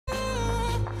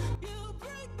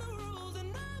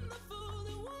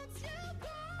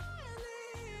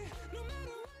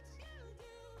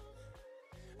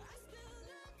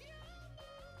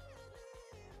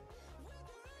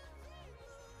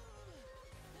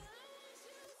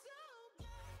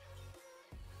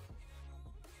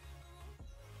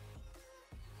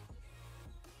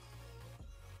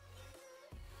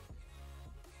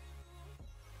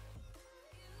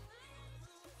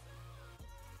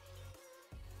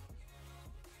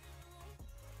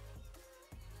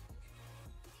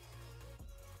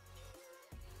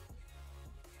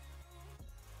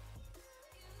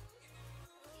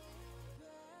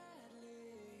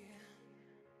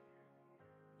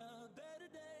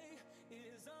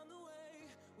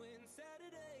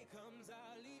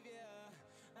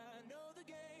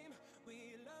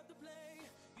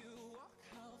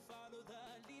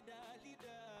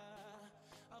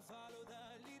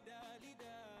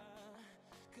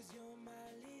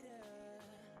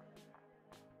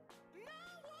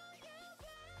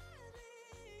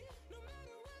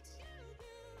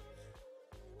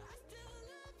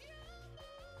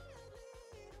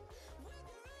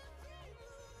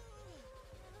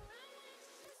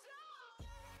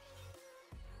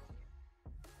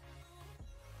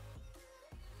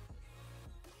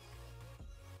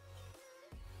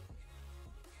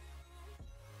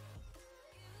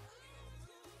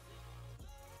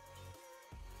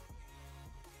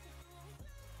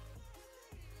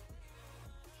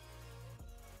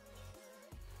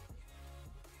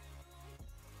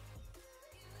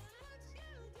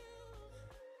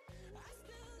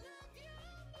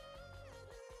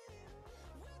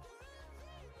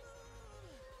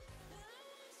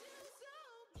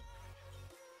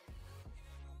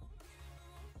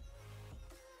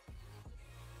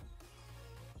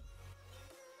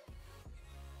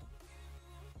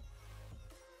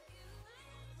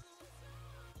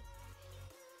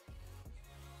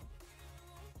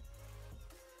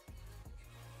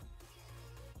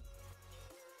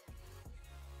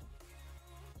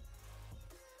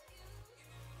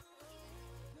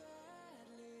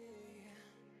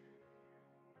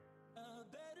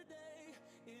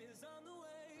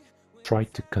try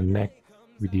to connect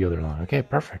with the other line. Okay,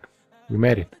 perfect. We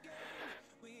made it.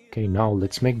 Okay, now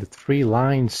let's make the 3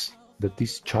 lines that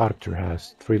this character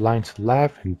has. 3 lines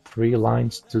left and 3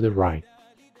 lines to the right.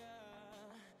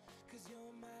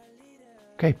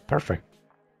 Okay, perfect.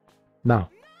 Now,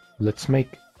 let's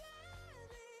make...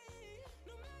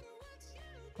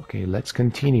 Okay, let's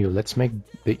continue. Let's make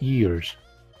the ears.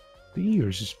 The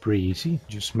ears is pretty easy.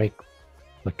 Just make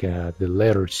like the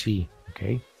letter C,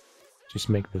 okay? Just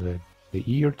make the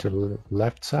ear to the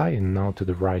left side and now to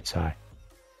the right side.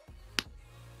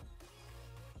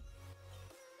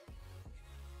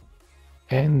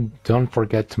 And don't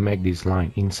forget to make this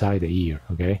line inside the ear,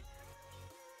 okay?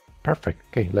 Perfect.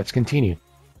 Okay, let's continue.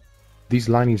 This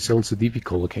line is also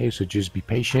difficult, okay? So just be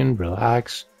patient,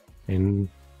 relax, and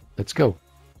let's go.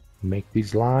 Make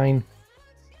this line.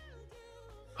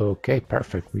 Okay,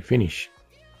 perfect. We finish.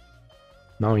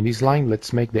 Now in this line,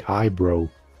 let's make the eyebrow.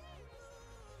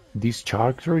 This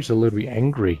character is a little bit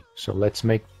angry, so let's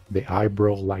make the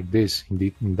eyebrow like this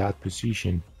in that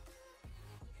position.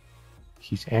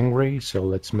 He's angry, so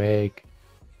let's make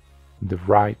the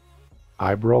right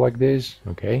eyebrow like this,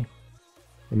 okay?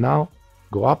 And now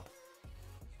go up,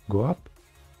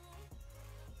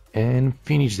 and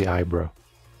finish the eyebrow.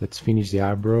 Let's finish the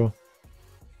eyebrow.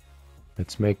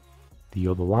 Let's make the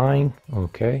other line,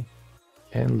 okay?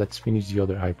 And let's finish the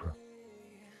other eyebrow.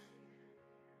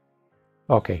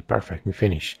 Okay, perfect, we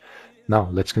finish. Now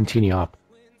let's continue up.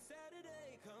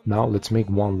 Now let's make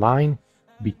one line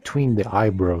between the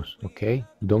eyebrows, okay?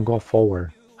 Don't go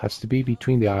forward, has to be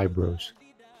between the eyebrows.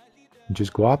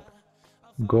 Just go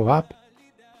up,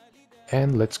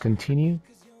 and let's continue.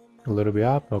 A little bit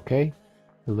up, okay?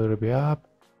 A little bit up,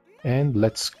 and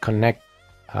let's connect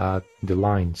the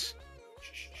lines.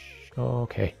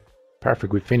 Okay,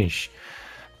 perfect, we finish.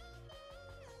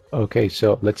 Okay,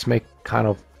 so let's make kind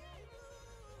of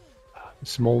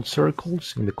small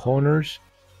circles in the corners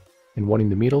and one in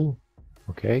the middle,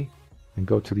 okay? And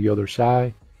go to the other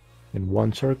side and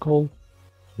one circle,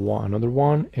 another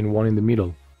one, and one in the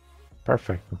middle.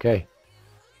 Perfect, okay.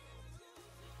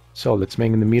 So let's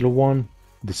make in the middle one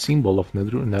the symbol of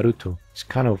Naruto. It's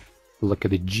kind of like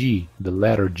the G, the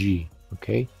letter G,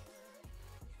 okay?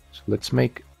 So let's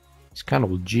make, it's kind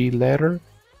of a G letter,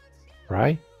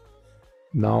 right?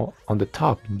 Now on the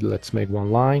top, let's make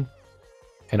one line,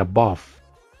 and above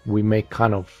we make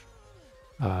kind of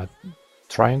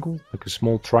triangle, like a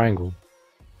small triangle.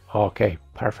 Okay,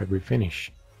 perfect, we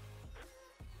finish.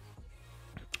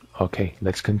 Okay,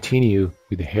 let's continue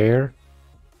with the hair.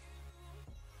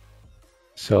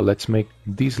 So let's make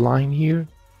this line here.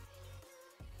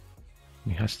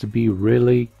 It has to be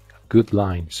really a good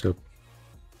line, so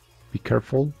be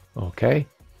careful, okay?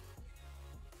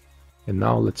 And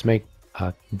now let's make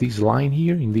this line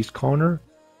here in this corner.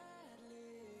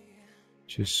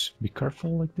 Just be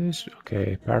careful like this.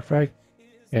 Okay, perfect.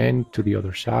 And to the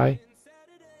other side,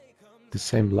 the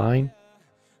same line.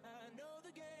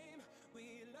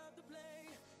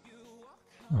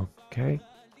 Okay,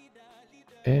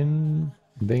 and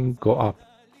then go up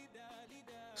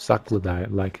exactly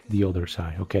like the other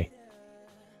side. Okay,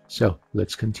 so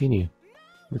let's continue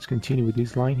with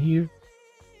this line here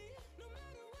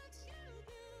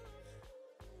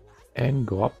and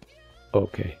go up.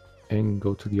 Okay, and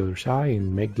go to the other side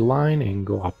and make the line and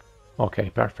go up. Okay,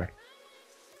 perfect.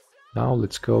 Now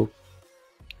let's go,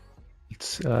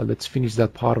 let's finish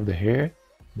that part of the hair,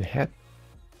 the head.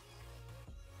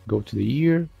 Go to the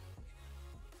ear,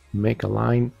 make a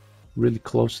line really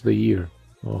close to the ear.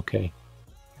 Okay,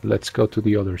 let's go to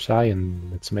the other side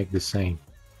and let's make the same.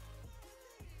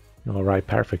 All right,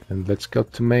 perfect. And let's go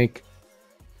to make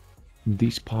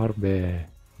this part of the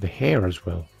hair as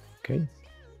well. Okay,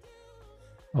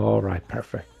 all right,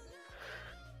 perfect.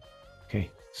 Okay,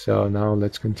 so now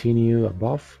let's continue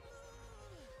above.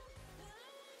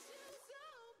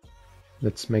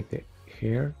 Let's make the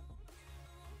hair.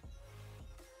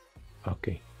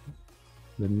 Okay,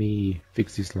 let me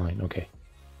fix this line. Okay,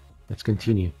 let's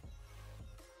continue.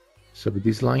 So with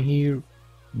this line here,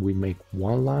 we make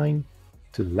one line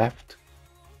to the left,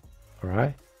 all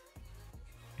right,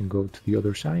 and go to the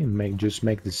other side and just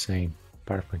make the same.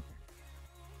 Perfect.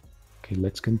 Okay,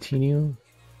 let's continue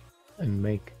and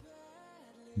make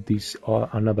this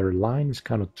another line. It's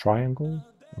kind of triangle.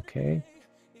 Okay,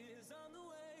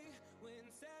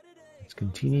 let's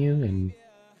continue and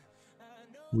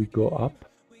we go up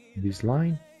this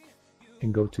line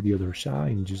and go to the other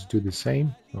side and just do the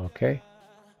same. Okay,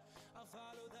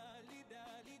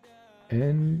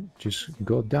 and just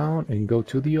go down and go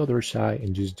to the other side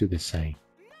and just do the same.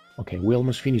 Okay, we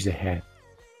almost finished the head.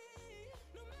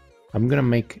 I'm gonna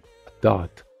make a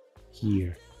dot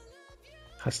here.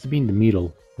 has to be in the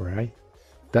middle, right?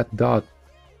 That dot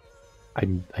I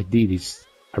did is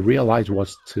I realized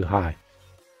was too high,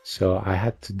 so I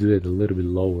had to do it a little bit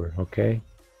lower. Okay,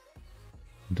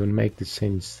 don't make the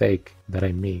same mistake that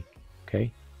I make.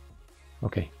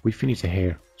 Okay, we finished the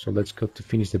hair, so let's go to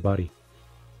finish the body.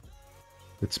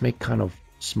 Let's make kind of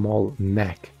small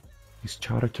neck. This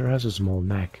character has a small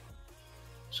neck,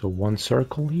 so one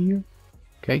circle here.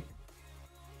 Okay,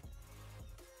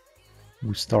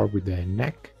 we start with the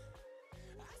neck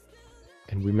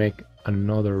and we make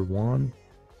another one,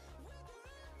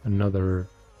 another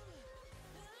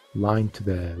line to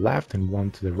the left and one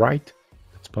to the right.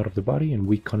 That's part of the body, and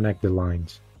we connect the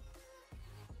lines.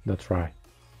 That's right.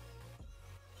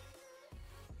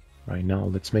 Right, now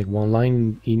let's make one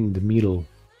line in the middle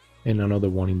and another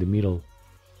one in the middle,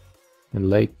 and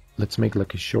let's make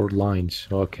like a short lines.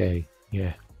 Okay,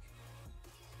 yeah.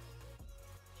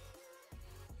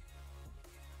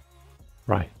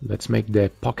 Right, let's make the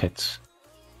pockets.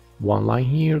 One line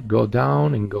here, go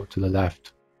down and go to the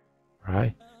left.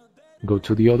 Right, go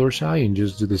to the other side and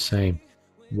just do the same.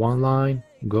 One line,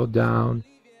 go down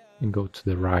and go to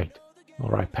the right. All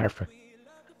right, perfect.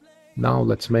 Now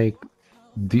let's make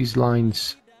these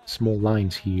lines small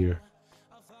lines here.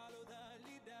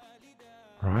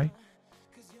 Right,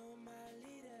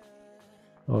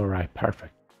 all right,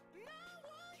 perfect.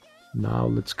 Now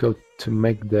let's go to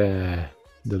make the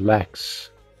legs.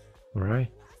 All right,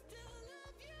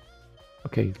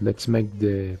 okay, let's make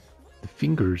the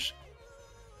fingers.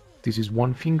 This is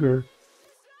one finger.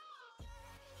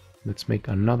 Let's make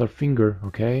another finger.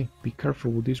 Okay, be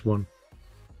careful with this one.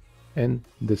 And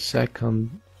the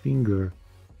second finger,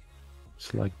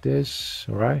 it's like this.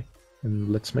 All right, and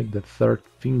let's make the third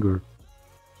finger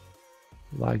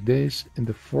like this, and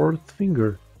the fourth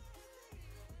finger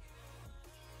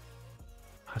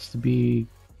has to be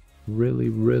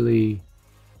really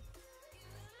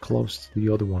close to the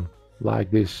other one, like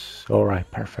this. All right,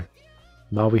 perfect.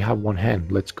 Now we have one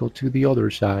hand. Let's go to the other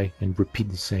side and repeat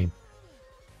the same.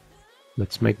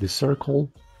 Let's make the circle.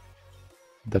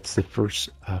 That's the first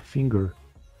finger.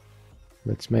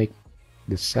 Let's make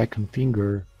the second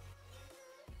finger.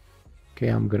 Okay,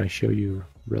 I'm gonna show you.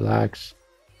 Relax.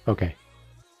 Okay,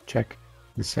 check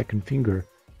the second finger.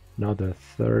 Now the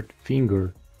third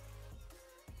finger.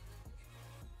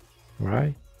 All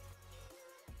right,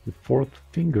 the fourth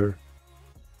finger.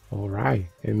 All right,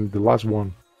 and the last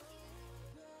one.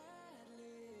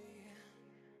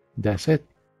 That's it.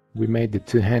 We made the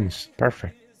two hands.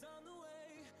 Perfect.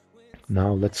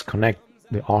 Now let's connect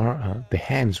the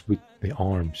hands with the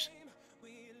arms.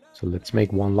 So let's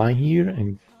make one line here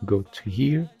and go to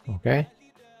here. Okay,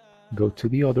 go to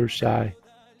the other side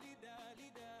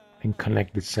and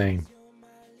connect the same.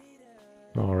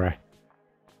 All right,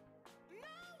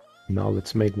 now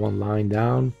let's make one line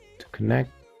down to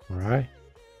connect. All right,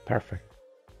 perfect.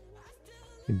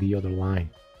 In the other line.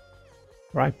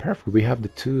 All right, perfect. We have the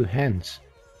two hands.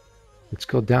 Let's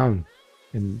go down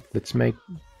and let's make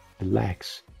the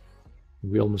legs.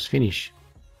 We almost finish.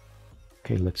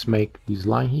 Okay, let's make this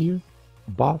line here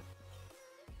above.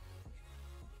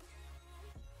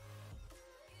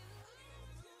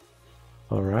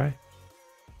 All right,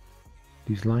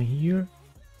 this line here,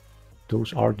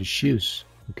 those are the shoes.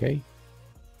 Okay,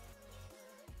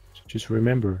 so just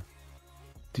remember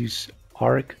this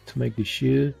arc to make the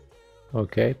shoe.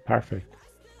 Okay, perfect.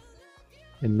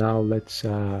 And now let's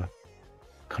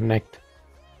connect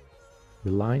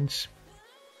the lines,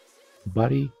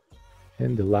 body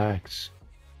and the legs.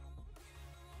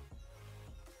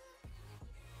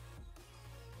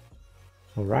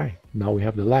 All right, now we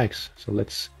have the legs, so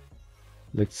let's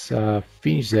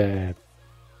finish the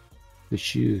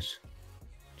shoes.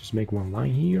 Just make one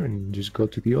line here and just go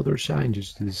to the other side and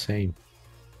just do the same,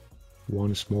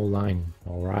 one small line.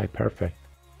 All right, perfect.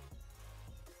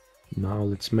 Now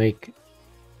let's make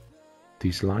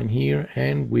this line here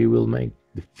and we will make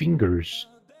the fingers.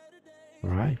 All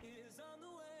right,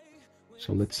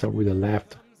 so let's start with the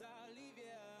left.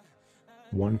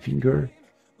 One finger,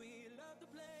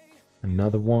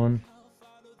 another one,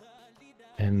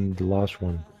 and the last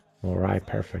one. All right,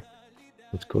 perfect.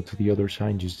 Let's go to the other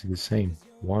side and just do the same.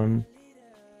 1,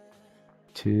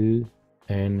 2,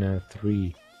 and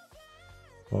 3.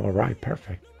 All right,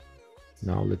 perfect.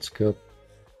 Now let's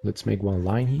make one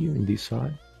line here in this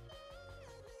side,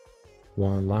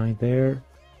 one line there,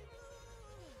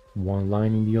 one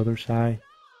line in the other side.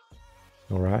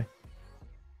 All right,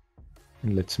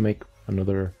 and let's make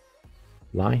another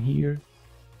line here,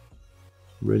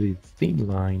 really thin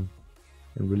line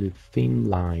and really thin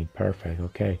line. Perfect.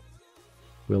 Okay,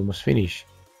 we almost finished.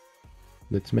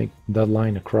 Let's make that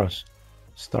line across.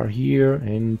 Start here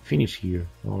and finish here.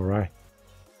 All right.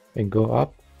 And go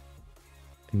up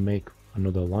and make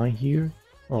another line here.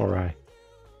 All right.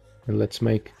 And let's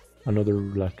make another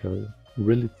like a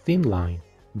really thin line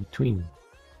between.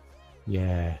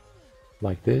 Yeah,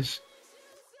 like this.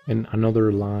 And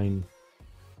another line,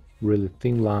 really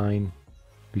thin line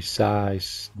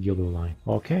besides the other line.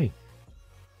 Okay.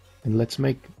 And let's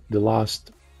make the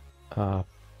last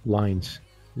lines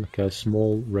like a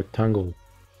small rectangle.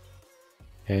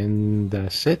 And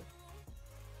that's it.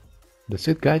 That's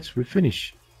it, guys. We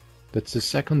finish. That's the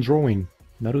second drawing,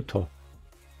 Naruto.